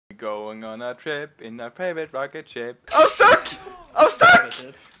going on a trip in a private rocket ship. I'm stuck! I'm stuck!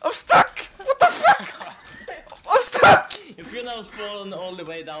 I'm stuck! What the fuck? I'm stuck! If you now spawn all the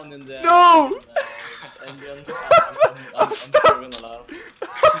way down in the No! engine, I'm I'm stuck! still gonna laugh.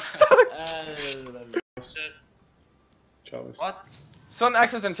 What? Sun,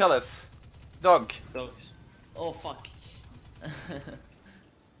 Access and Chalice. Dog. Dogs. Oh fuck.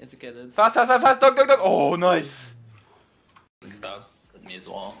 It's okay, dude. Fast, fast, fast, fast, dog, dog, dog. Oh, nice. That's me as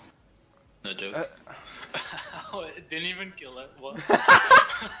well. No joke. Oh, it didn't even kill it. What?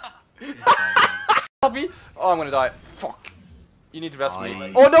 Help me. Oh, I'm gonna die. Fuck. You need to rest me.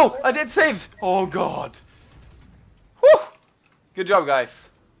 Aye. Oh no, I did saved. Oh god. Whew. Good job, guys.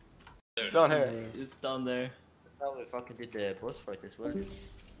 Down here. It's down there. How we fucking did the boss fight as well.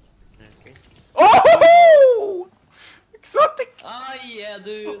 Okay. Oh! Exotic. Ah yeah,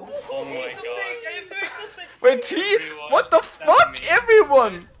 dude. Oh my god. Wait, he? Everyone, What the that's fuck? me.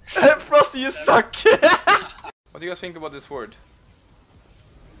 Everyone! Frosty, you suck! What do you guys think about this sword?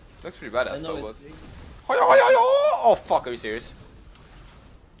 Looks pretty I badass know though, it's but... Oh fuck, are you serious?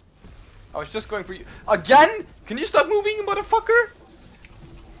 I was just going for you. Again? Can you stop moving, motherfucker?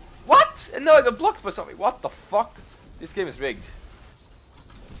 What? And now I got blocked by something. What the fuck? This game is rigged.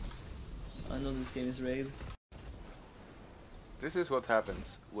 I know this game is rigged. This is what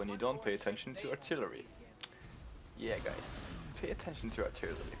happens when you don't pay attention to artillery. Yeah, guys. Pay attention to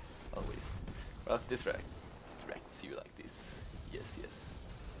artillery. Always. Or else this wrecks you like this. Yes, yes.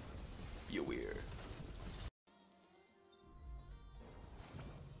 Be aware.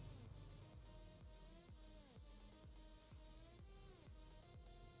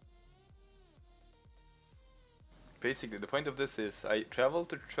 Basically, the point of this is I traveled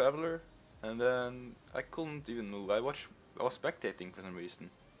to Traveler, and then I couldn't even move. I was spectating for some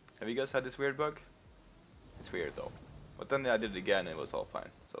reason. Have you guys had this weird bug? It's weird though. But then I did it again and it was all fine.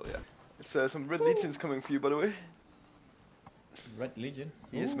 So yeah. It's some Red Legion's coming for you, by the way. Red Legion?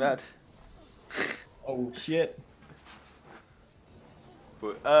 He is mad. Oh shit.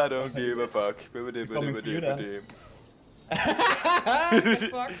 But I don't give a fuck. Coming for you then.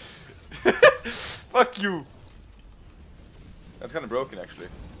 Fuck. Fuck you! That's kinda broken actually.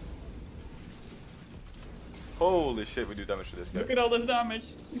 Holy shit, we do damage to this guy. Look at all this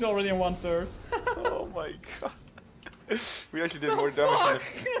damage. He's already on 1/3. Oh my god. We actually did more damage than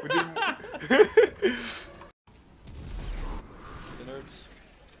we did. The nerds.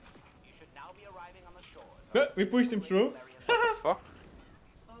 You should now be arriving on the shore. We pushed him through. Fuck.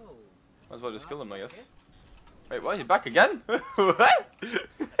 Might as well just kill him, I guess. Wait, what? He's back again? What?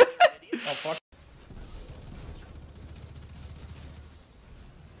 Oh fuck.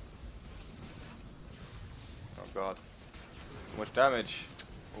 Oh god. Too much damage.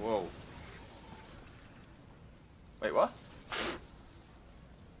 Whoa. Wait, what?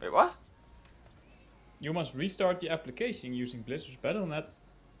 Wait, what? You must restart the application using Blizzard's Battle.net.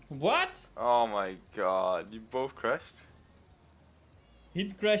 What? Oh my god. You both crashed?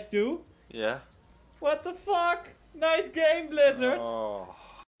 He crashed too? Yeah. What the fuck? Nice game, Blizzard! Oh.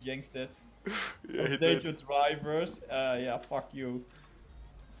 Jinxed it. Yeah, he Update did. your drivers. Yeah, fuck you.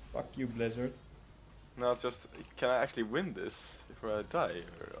 Fuck you, Blizzard. Now it's just, can I actually win this before I die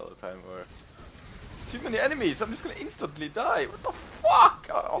all the time, or... Too many enemies, I'm just gonna instantly die, what the fuck?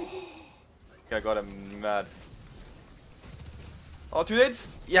 Oh. Okay, I got him mad. Oh, 2 nades?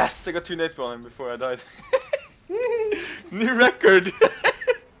 Yes, I got 2 nades on him before I died. New record!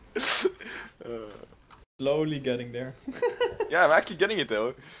 Slowly getting there. Yeah, I'm actually getting it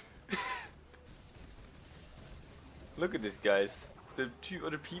though. Look at this, guys. The 2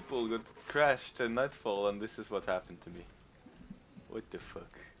 other people got crashed at nightfall and this is what happened to me. What the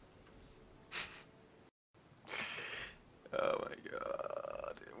fuck? Oh my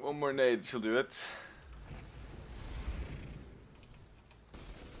god. One more nade she'll do it.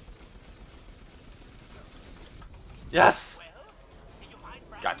 Yes!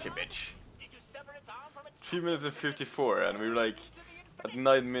 Gotcha, bitch. 3 minutes and 54 and we were like at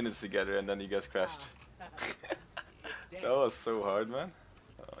 9 minutes together and then you guys crashed. That was so hard, man.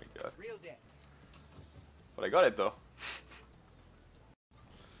 Oh my god. But I got it though.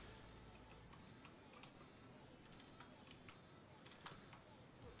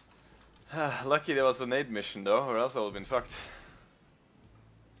 Lucky there was a nade mission though, or else I would have been fucked.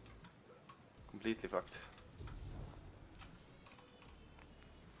 Completely fucked.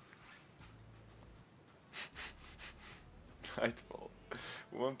 Nightfall.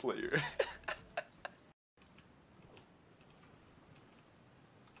 1 player.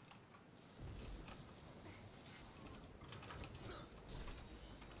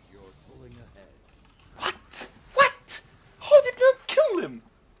 What? What? How did you kill him?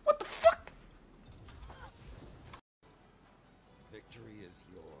 What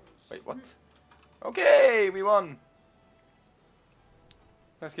Wait, what? Okay, we won.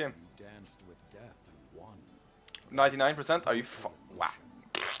 Nice game. You danced with death and won. 99%? Are you wow.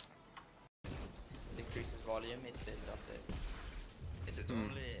 Decreases volume, it does it. Is it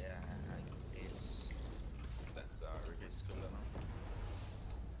only it's that's release cool enough?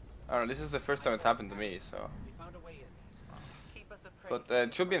 I don't know, this is the first time it's happened to me, so... We found a way in. Keep us appraised. But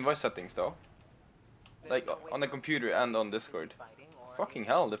it should be in voice settings though. Like on the computer and on Discord. Fucking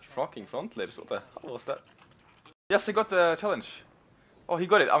hell, the fucking front lips, what the hell was that? Yes, he got the challenge. Oh, he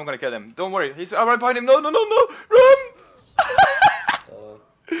got it, I'm gonna kill him. Don't worry, he's right behind him. No, no, no, no! Run!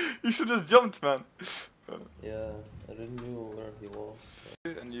 You should just jumped, man. Yeah, I didn't know where he was.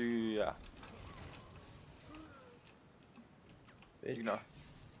 And you, yeah. Bitch. You know.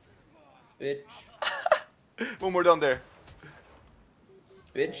 Bitch. One more down there.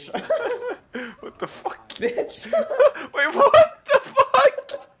 Bitch. What the fuck? Bitch. Wait, what the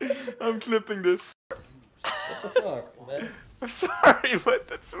fuck? I'm clipping this. What the fuck, man? I'm sorry, but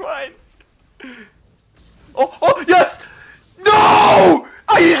that's mine. Oh, oh, yes! No!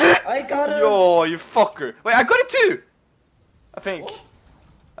 I got him! Yo, you fucker. Wait, I got it too! I think. What?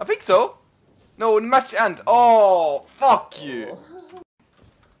 I think so. No, match end. Oh, fuck you.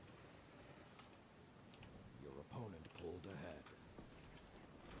 Your opponent pulled ahead.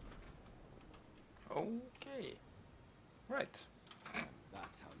 Okay. Right. And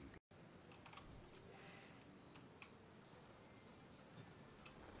that's how you get.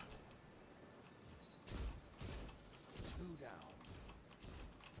 Two down.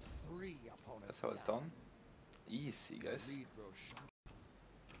 Three opponents. That's how it's down. done. Easy, guys. Lead row shot.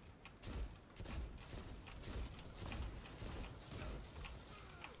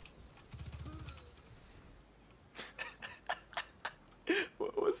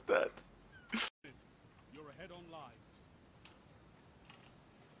 What was that? You're ahead on lives.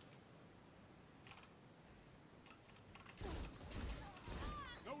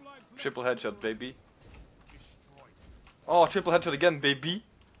 No lives left. Triple headshot, baby. Destroyed. Oh, triple headshot again, baby.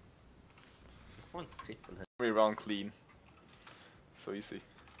 One triple head. 3 round clean. So easy.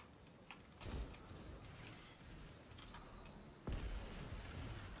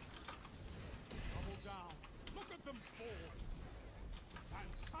 Double down. Look at them fall.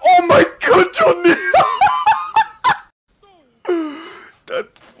 Oh my god, Johnny!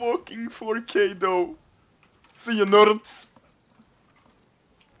 That fucking 4K though. See you nerds.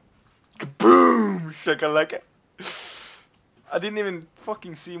 Boom! Shakalaka. I didn't even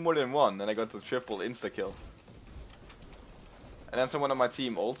fucking see more than one, and I got the triple insta kill. And then someone on my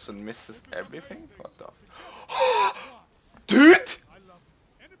team also misses everything. What the? Dude! I love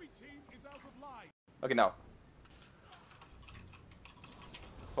it. Enemy team is out of line. Okay, now.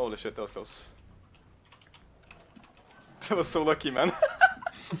 Holy shit, that was close. That was so lucky, man.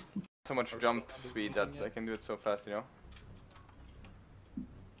 So much jump speed that I can do it so fast, you know.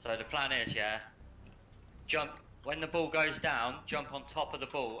 So the plan is, yeah, jump, when the ball goes down, jump on top of the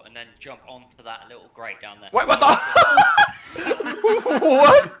ball and then jump onto that little grate down there. Wait, what the?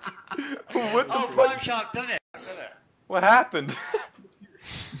 What? What the Oh, fuck? Prime Shark done it! What happened?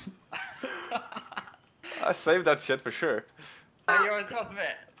 I saved that shit for sure. Oh, you're on top of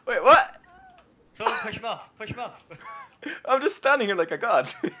it. Wait, what? Someone push him off, push him off. I'm just standing here like a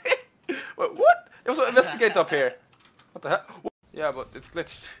god. Wait, what? There was an investigate up here. What the hell? Yeah, but it's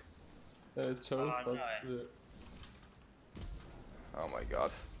glitched. It shows Oh, that... no. Oh my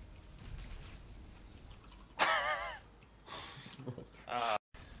god.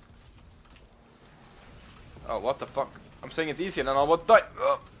 Oh, what the fuck? I'm saying it's easy and then I will die.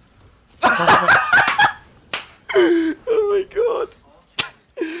 Oh my god.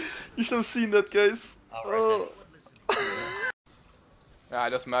 You should have seen that, guys. Oh. Yeah, it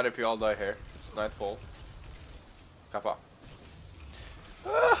doesn't matter if you all die here. It's nightfall. Kappa.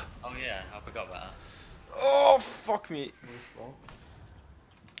 Ah. Oh yeah, I forgot about that. Oh, fuck me.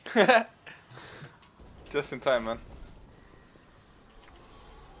 Just in time, man.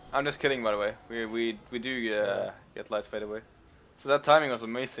 I'm just kidding, by the way. We do get light fade away. So that timing was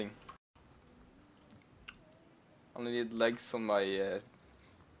amazing. Only need legs on my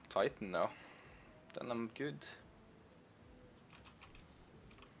Titan now. Then I'm good.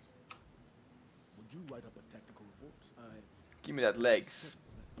 Would you write up a technical report? Give me that legs.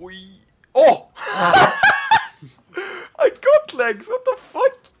 Boy. Oh! I got legs. What the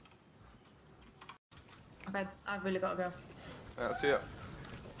fuck? Okay, I've really got to go. Yeah, see ya.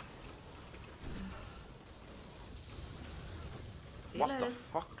 See you What the later.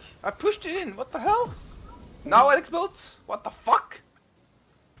 fuck? I pushed it in. What the hell? Now it explodes. What the fuck?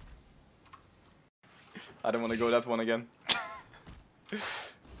 I don't want to go that one again.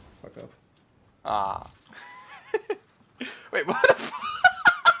 Fuck off. Ah. Wait, what the fuck?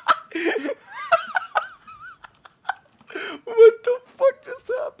 What the fuck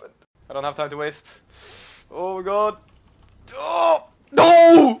just happened? I don't have time to waste. Oh my god. Oh!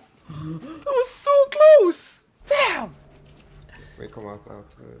 No! That was so close! Damn! We come out now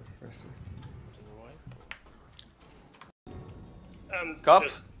to wrestle. Cop,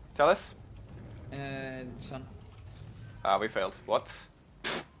 tell us. Son. Ah, we failed. What?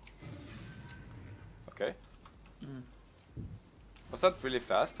 Okay. Was that really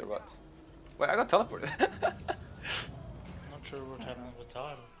fast or what? Wait, I got teleported. Not sure what happened with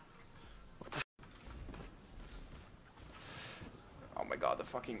time. Oh my god, the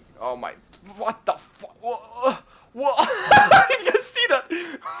fucking... Oh my... What the fuck? What? What? I didn't see that!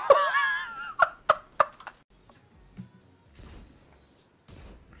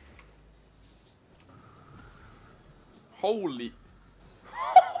 Holy...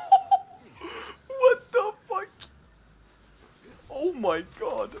 What the fuck? Oh my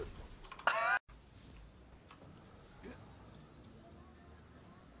god.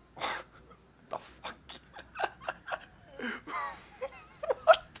 The fuck?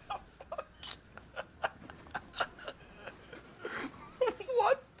 What the fuck?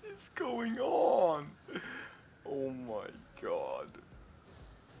 What is going on? Oh my god.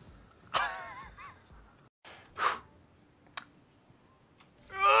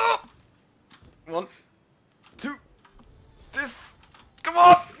 One, two, this. Come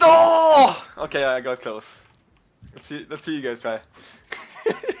on! No! Okay, I got close. Let's see you guys try.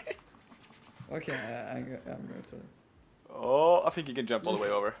 Okay, I'm going to. Oh, I think you can jump all the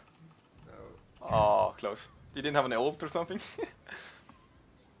way over. No. Oh, close. You didn't have an ult or something? Oh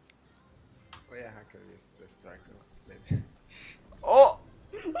yeah, I could use the strike ult, maybe. Oh!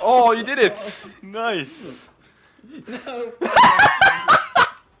 Oh, you did it! Nice! No!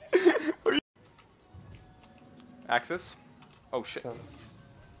 Access. Oh shit. Son.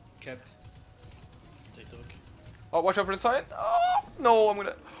 Cap. Take the hook. Oh, watch out for the sign. Oh, no, I'm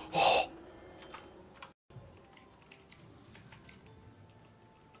gonna... Oh.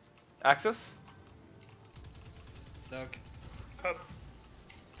 Access. Duck. Cup.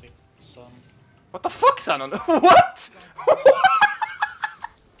 Take some. What the fuck, Sanon? What?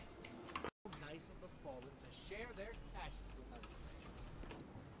 Nice of the fallen to share their ashes with us.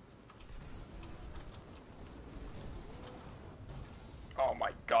 Oh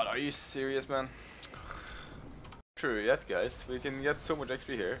my god, are you serious, man? True yet, guys. We can get so much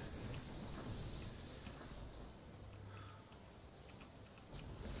XP here.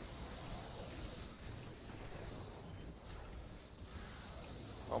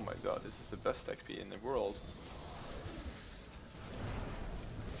 Oh my god, this is the best XP in the world.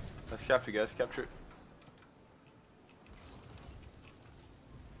 Let's capture, guys, capture.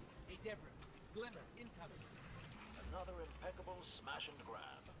 Hey Deborah, Glimmer, incoming. Another impeccable smash and grab.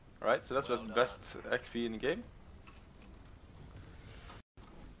 Alright, so that's the best XP in the game.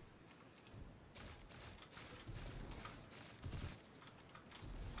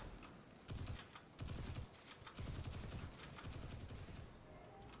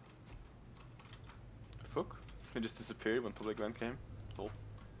 Fuck. He just disappeared when public event came. Cool.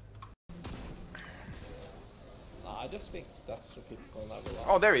 I just think that's so people can never lie.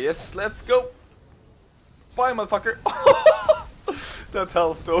 Oh, there he is. Let's go. Bye, motherfucker. That's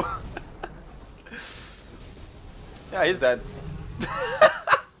health, though. Yeah, he's dead.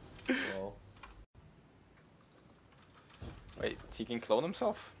 Well, Wait, he can clone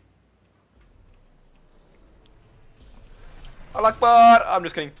himself? Allah Akbar! I'm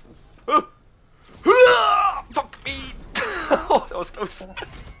just kidding. Fuck me! Oh, that was close.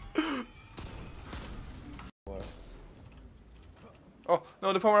 Oh,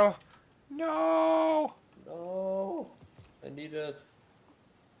 no, the power armor. No! no! I need it.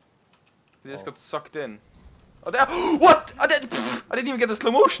 He just got sucked in. Oh, there! What? I didn't even get the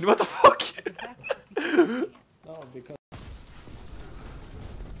slow motion. What the fuck? No, because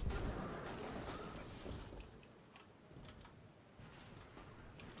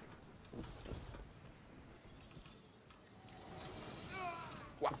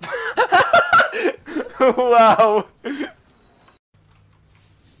Wow!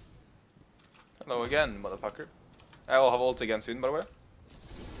 Hello again, motherfucker. I will have ult again soon, by the way.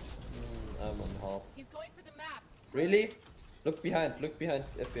 I'm on half. He's going for the map. Really? Look behind,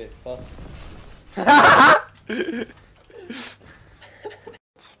 FA, fast.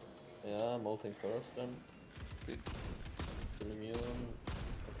 Yeah, I'm ulting first then. Still immune.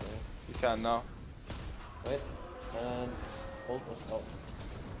 Okay. You can now. Wait, and ult was out.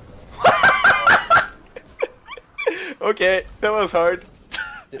 Okay, that was hard.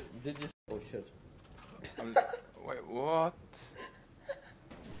 Did you? Oh shit. Wait, what?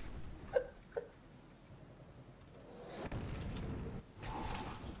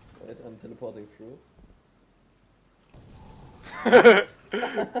 Wait, I'm teleporting through.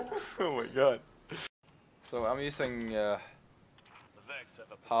 Oh my god. So I'm using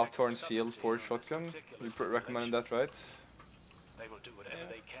half Torrance Field for shotgun. You recommend that, right? They will do whatever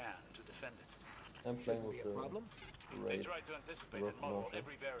they can to defend it. I'm playing with the They raid. try to anticipate Rope and model launcher.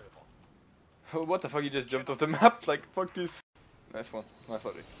 every variable. What the fuck, you just jumped off the map? Like, fuck this. Nice one. Nice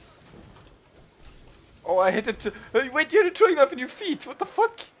sorry. Oh, I hit it. Wait, you had a throwing knife in your feet. What the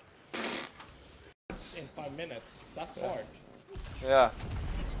fuck? In 5 minutes. That's hard. Yeah.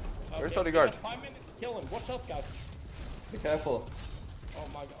 Where's the guard? 5 minutes to kill him. Watch out, guys. Be careful. Oh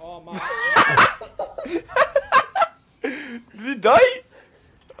my god. Oh my. Did he die?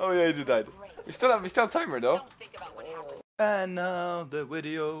 Oh yeah, he died. We still have timer though. And now the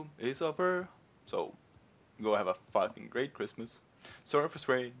video is over. So go have a fucking great Christmas. Sorry for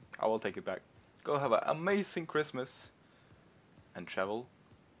swearing. I will take it back. Go have an amazing Christmas and travel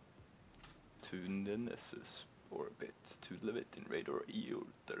to the Nessus for a bit to live it in Radar EU,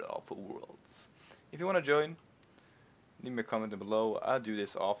 the awful worlds. If you want to join, leave me a comment down below. I do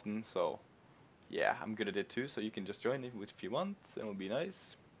this often, so yeah, I'm good at it too, so you can just join if you want. It will be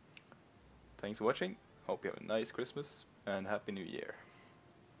nice. Thanks for watching. Hope you have a nice Christmas and Happy New Year.